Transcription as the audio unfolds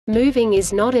Moving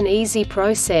is not an easy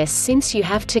process since you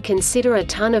have to consider a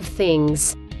ton of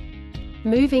things.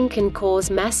 Moving can cause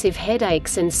massive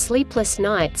headaches and sleepless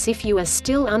nights if you are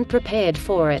still unprepared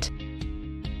for it.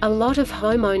 A lot of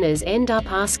homeowners end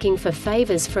up asking for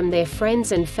favors from their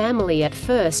friends and family at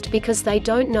first because they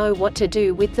don't know what to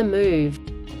do with the move.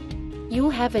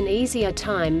 You'll have an easier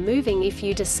time moving if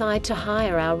you decide to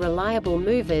hire our reliable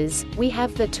movers. We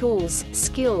have the tools,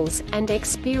 skills, and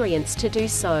experience to do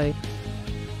so.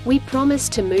 We promise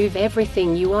to move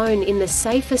everything you own in the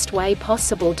safest way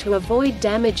possible to avoid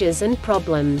damages and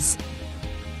problems.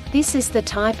 This is the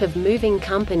type of moving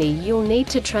company you'll need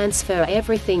to transfer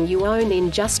everything you own in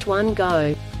just one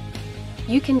go.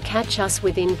 You can catch us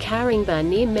within Caringbah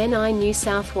near Menai, New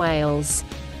South Wales.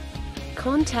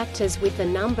 Contact us with the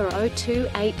number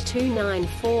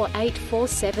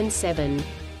 0282948477.